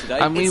 my vote today.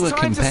 And we It's were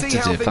time to see how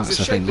competitive, things that's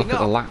are the thing. Look at the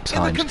shaping lap up. In the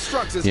times.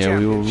 Constructors' Yeah,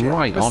 we were Championship,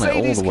 right on it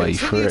all Mercedes the way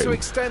continue to through.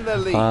 extend their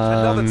lead.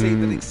 Another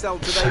team that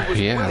excelled today was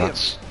Yeah,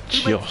 Williams,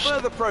 that's who made just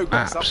further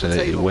progress up the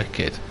absolutely table.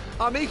 wicked.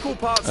 I'm equal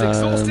parts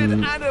exhausted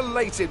and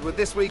elated with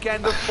this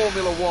weekend of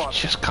Formula One.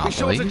 Just can't Be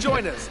sure to believe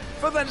join it. us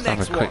for the Let's have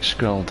next a quick one.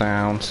 scroll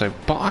down. So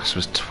Bottas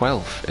was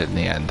 12th in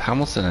the end.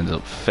 Hamilton ended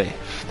up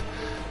 5th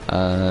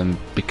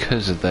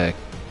because of their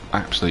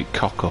absolute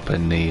cock up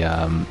in the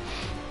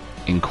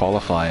in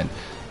qualifying.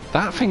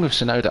 That thing with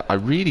Tsunoda, I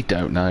really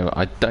don't know.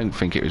 I don't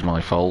think it was my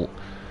fault.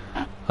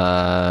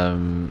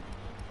 But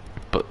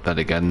then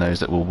again, those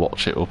that will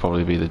watch it will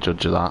probably be the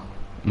judge of that,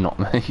 not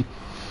me.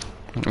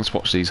 Let's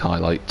watch these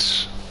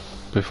highlights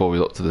before we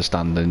look to the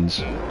standings.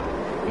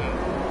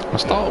 My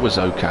start was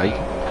okay.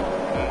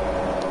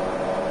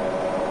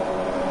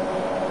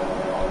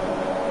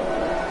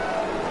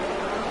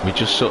 We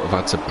just sort of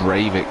had to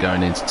brave it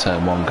going into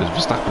turn one because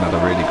Verstappen had a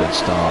really good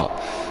start,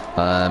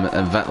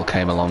 and Vettel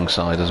came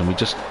alongside us and we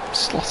just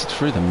slotted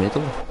through the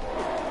middle.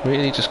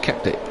 Really just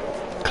kept it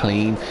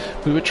clean.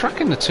 We were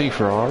tracking the two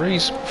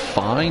Ferraris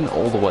fine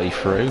all the way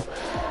through.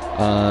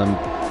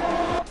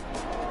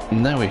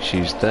 No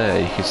issues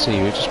there. You can see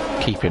we were just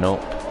keeping up.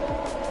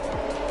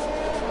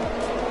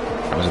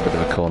 That was a bit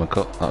of a corner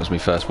cut. That was my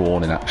first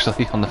warning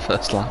actually on the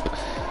first lap.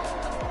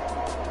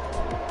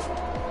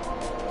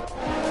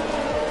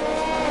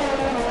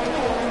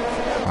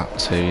 Lap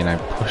 2, you know,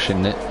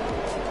 pushing it.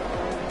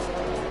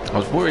 I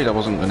was worried I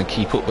wasn't going to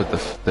keep up with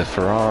the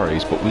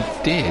Ferraris, but we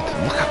did.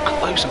 Look how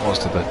close I was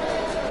to the...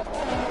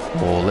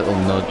 Oh, little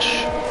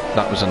nudge.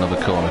 That was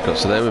another corner cut.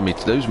 So those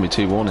were my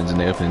two warnings in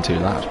the opening 2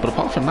 laps. But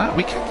apart from that,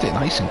 we kept it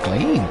nice and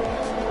clean.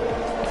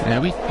 You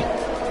know, we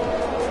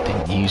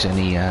didn't use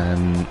any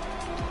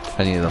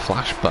of the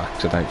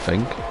flashbacks, I don't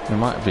think. We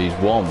might have used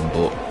one,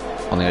 but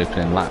on the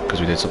opening lap because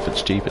we did something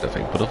stupid, I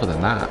think. But other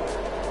than that,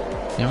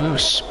 you know, we were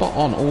spot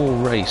on all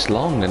race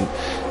long, and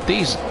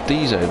these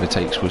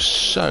overtakes were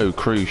so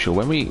crucial.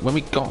 When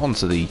we got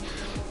onto the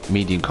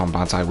medium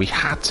compound tire, we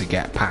had to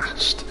get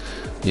past,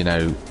 you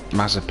know,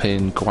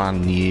 Mazepin,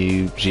 Guan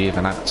Yu,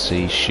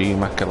 Giovinazzi,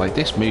 Schumacher. Like,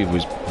 this move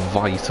was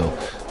vital.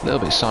 A little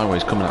bit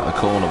sideways coming out of the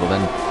corner, but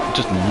then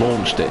just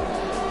launched it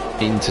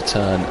into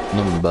turn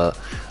number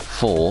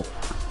 4.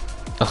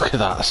 Look at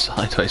that,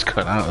 sideways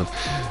going out of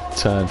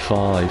turn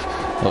 5.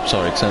 Oh,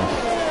 sorry,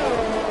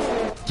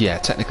 yeah,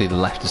 technically the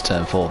left is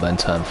turn 4, then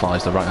turn 5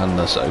 is the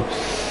right-hander, so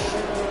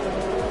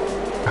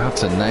I had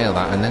to nail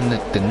that. And then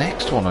the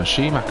next one on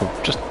Schumacher,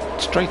 just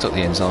straight up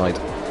the inside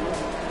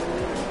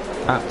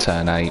at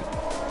turn 8,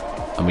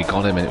 and we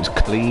got him, and it was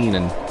clean,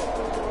 and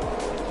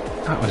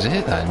that was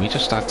it then. We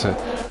just had to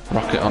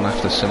rock it on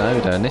after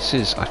Tsunoda, and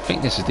I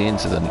think this is the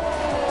incident,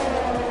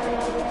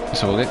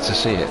 so we'll get to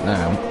see it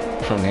now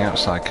from the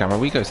outside camera.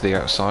 We go to the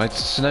outside,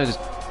 Tsunoda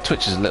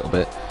twitches a little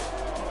bit.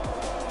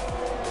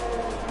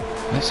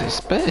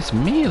 It's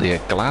merely a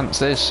glance.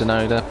 There's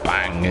Tsunoda,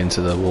 bang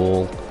into the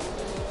wall.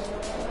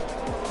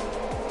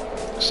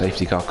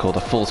 Safety car called. I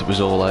thought it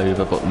was all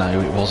over, but no,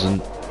 it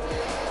wasn't.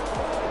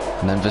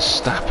 And then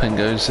Verstappen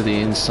goes to the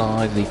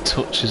inside and he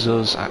touches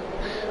us.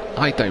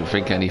 I don't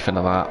think anything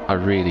of that. I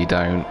really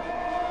don't.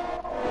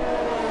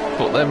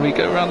 But then we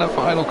go around the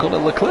final corner.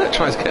 Leclerc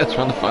tries to get us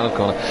around the final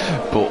corner,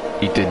 but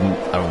he didn't,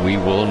 and we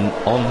won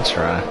on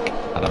track.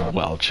 And I'm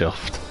well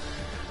chuffed.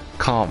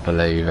 Can't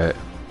believe it.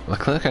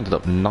 Leclerc ended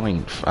up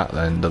 9th at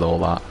the end of all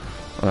that.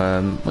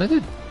 Where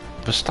did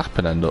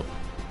Verstappen end up?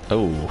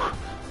 Oh,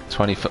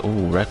 20th.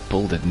 Oh, Red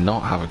Bull did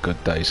not have a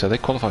good day. So they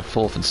qualified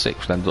 4th and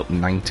 6th and ended up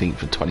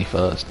 19th and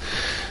 21st.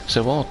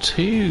 So our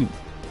two,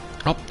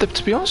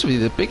 to be honest with you,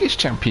 the biggest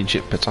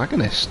championship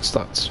protagonists,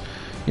 that's,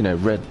 you know,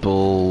 Red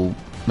Bull,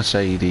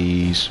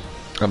 Mercedes,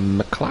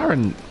 and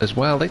McLaren as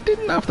well, they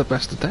didn't have the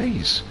best of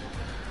days.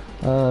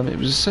 It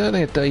was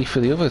certainly a day for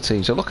the other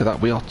teams. So look at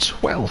that, we are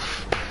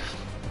 12th.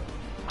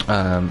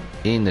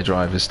 in the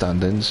driver's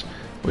standings,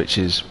 which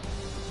is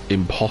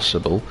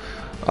impossible.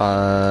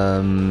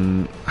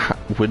 We're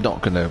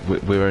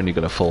only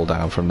gonna fall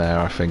down from there,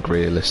 I think,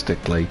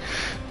 realistically.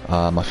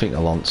 I think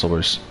Alonso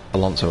will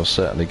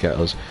certainly get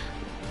us.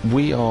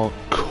 We are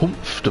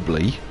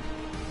comfortably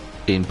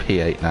in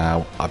P8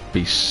 now. I'd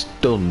be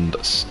stunned,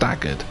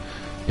 staggered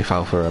if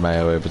Alfa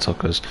Romeo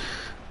overtook us,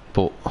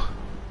 but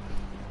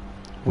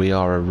we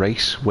are a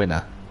race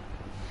winner.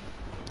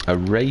 A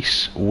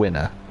race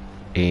winner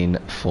in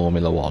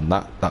Formula 1.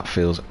 That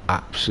feels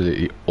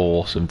absolutely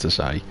awesome to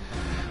say.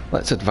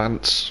 Let's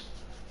advance.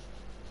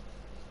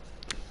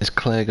 Is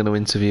Claire going to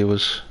interview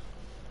us?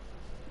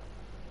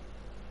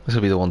 This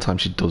will be the one time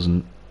she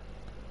doesn't.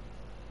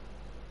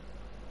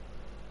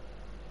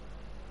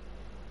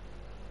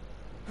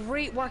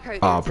 Great workout.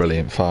 Ah,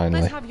 brilliant,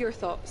 finally. Let's have your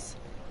thoughts.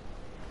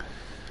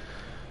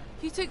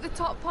 You took the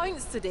top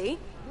points today.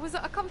 Was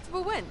it a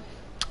comfortable win?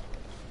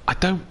 I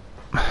don't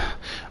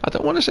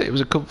want to say it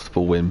was a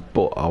comfortable win,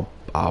 but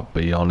I'll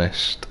be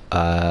honest.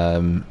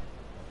 I'll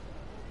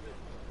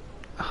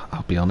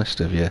be honest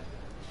with you.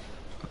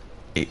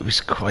 It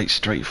was quite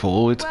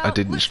straightforward. Well, I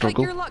didn't looks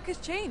struggle. Like your luck has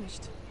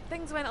changed.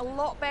 Things went a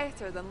lot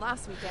better than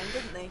last weekend,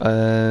 didn't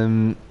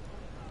they?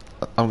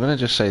 I'm going to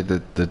just say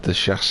the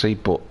chassis,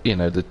 but you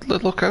know, the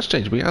look has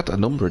changed. We had a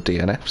number of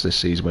DNFs this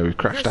season where we've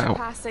crashed You're out.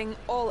 surpassing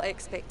all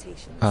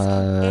expectations.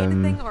 Can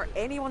anything or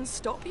anyone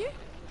stop you?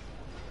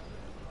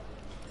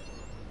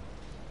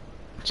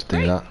 Let's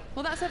do that.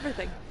 Well, that's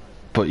everything.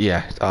 But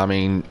yeah, I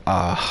mean,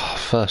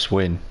 first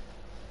win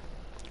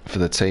for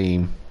the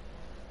team.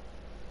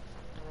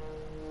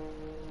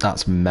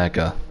 That's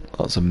mega.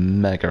 That's a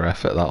mega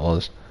effort, that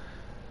was.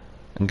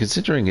 And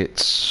considering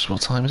it's,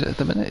 what time is it at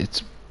the minute?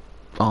 It's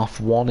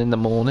 1:30 in the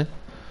morning.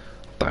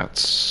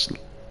 That's,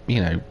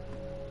 you know,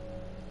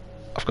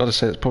 I've got to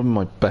say it's probably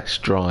my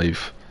best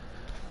drive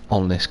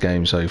on this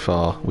game so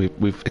far.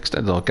 We've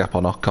extended our gap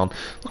on Ocon.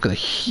 Look at the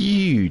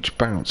huge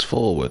bounce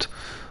forward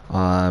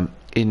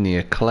in the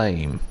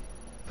acclaim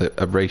that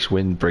a race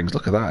win brings.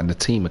 Look at that, and the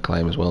team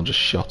acclaim as well just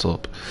shot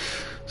up.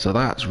 So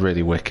that's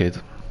really wicked.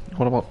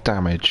 What about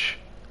damage?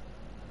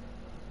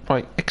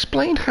 Right,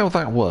 explain how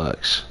that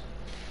works.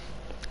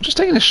 I'm just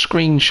taking a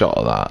screenshot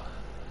of that,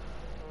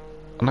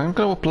 and I'm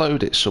going to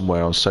upload it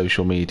somewhere on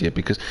social media,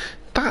 because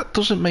that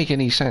doesn't make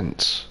any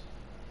sense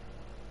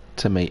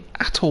to me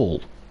at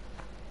all.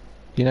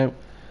 You know,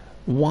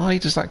 why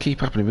does that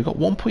keep happening? We've got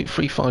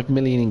 1.35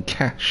 million in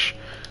cash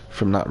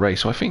from that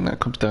race, so I think that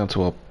comes down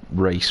to our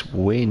race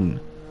win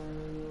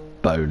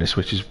bonus,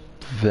 which is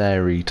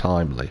very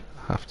timely,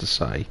 I have to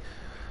say.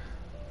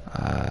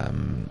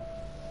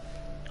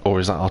 Or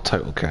is that our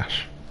total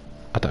cash?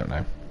 I don't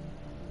know.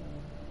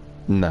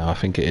 No, I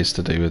think it is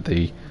to do with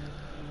the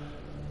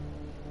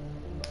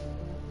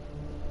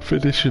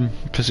finishing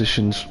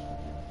positions.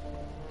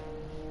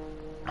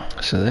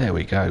 So there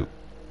we go.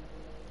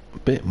 A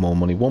bit more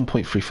money,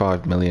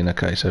 1.35 million.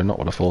 Okay, so not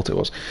what I thought it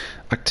was.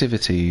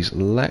 Activities.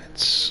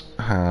 Let's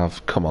have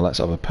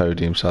a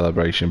podium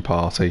celebration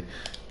party.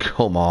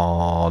 Come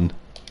on.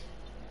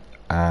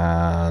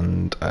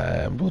 And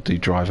we'll do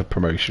driver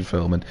promotion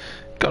filming.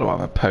 Got to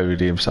have a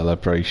podium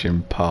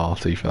celebration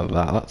party for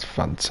that. That's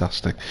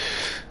fantastic.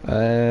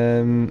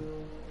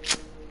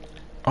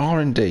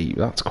 R&D,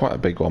 that's quite a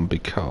big one,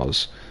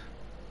 because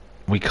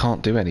we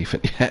can't do anything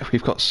yet.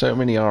 We've got so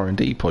many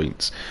R&D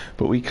points,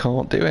 but we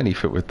can't do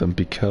anything with them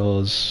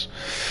because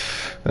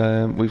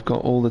we've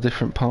got all the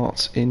different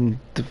parts in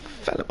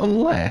development.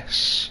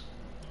 Unless,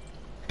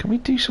 can we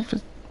do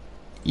something?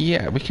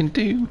 Yeah, we can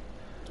do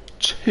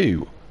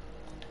 2.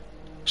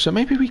 So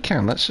maybe we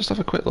can. Let's just have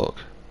a quick look.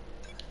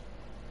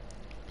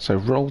 So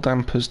roll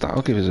dampers,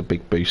 that'll give us a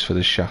big boost for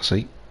the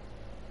chassis.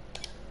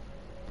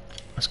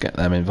 Let's get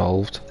them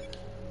involved.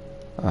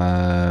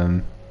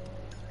 Can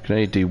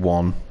only do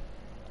 1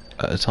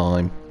 at a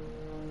time,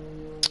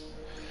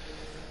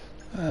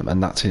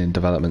 and that's in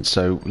development.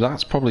 So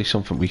that's probably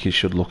something we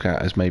should look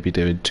at, as maybe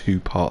doing 2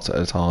 parts at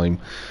a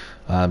time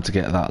to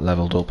get that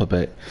leveled up a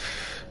bit.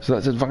 So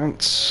let's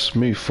advance,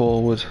 move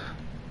forward.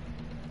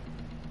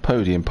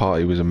 Podium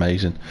party was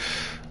amazing.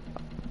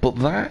 But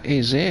that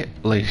is it,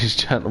 ladies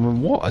and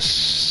gentlemen. What a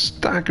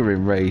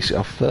staggering race.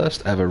 Our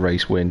first ever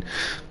race win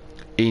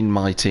in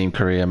MyTeam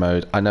career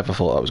mode. I never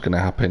thought that was going to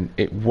happen.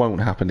 It won't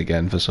happen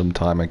again for some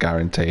time, I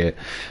guarantee it.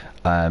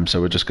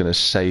 So we're just going to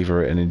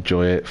savour it and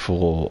enjoy it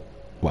for,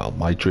 well,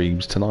 my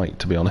dreams tonight,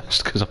 to be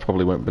honest, because I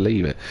probably won't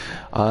believe it.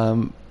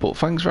 But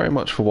thanks very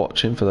much for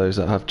watching. For those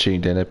that have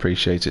tuned in, I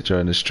appreciate it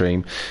during the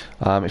stream.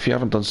 If you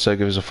haven't done so,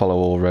 give us a follow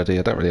already.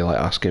 I don't really like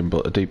asking,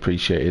 but I do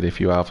appreciate it if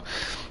you have.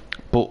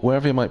 But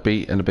wherever you might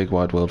be in the big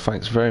wide world,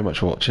 thanks very much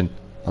for watching.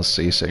 I'll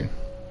see you soon.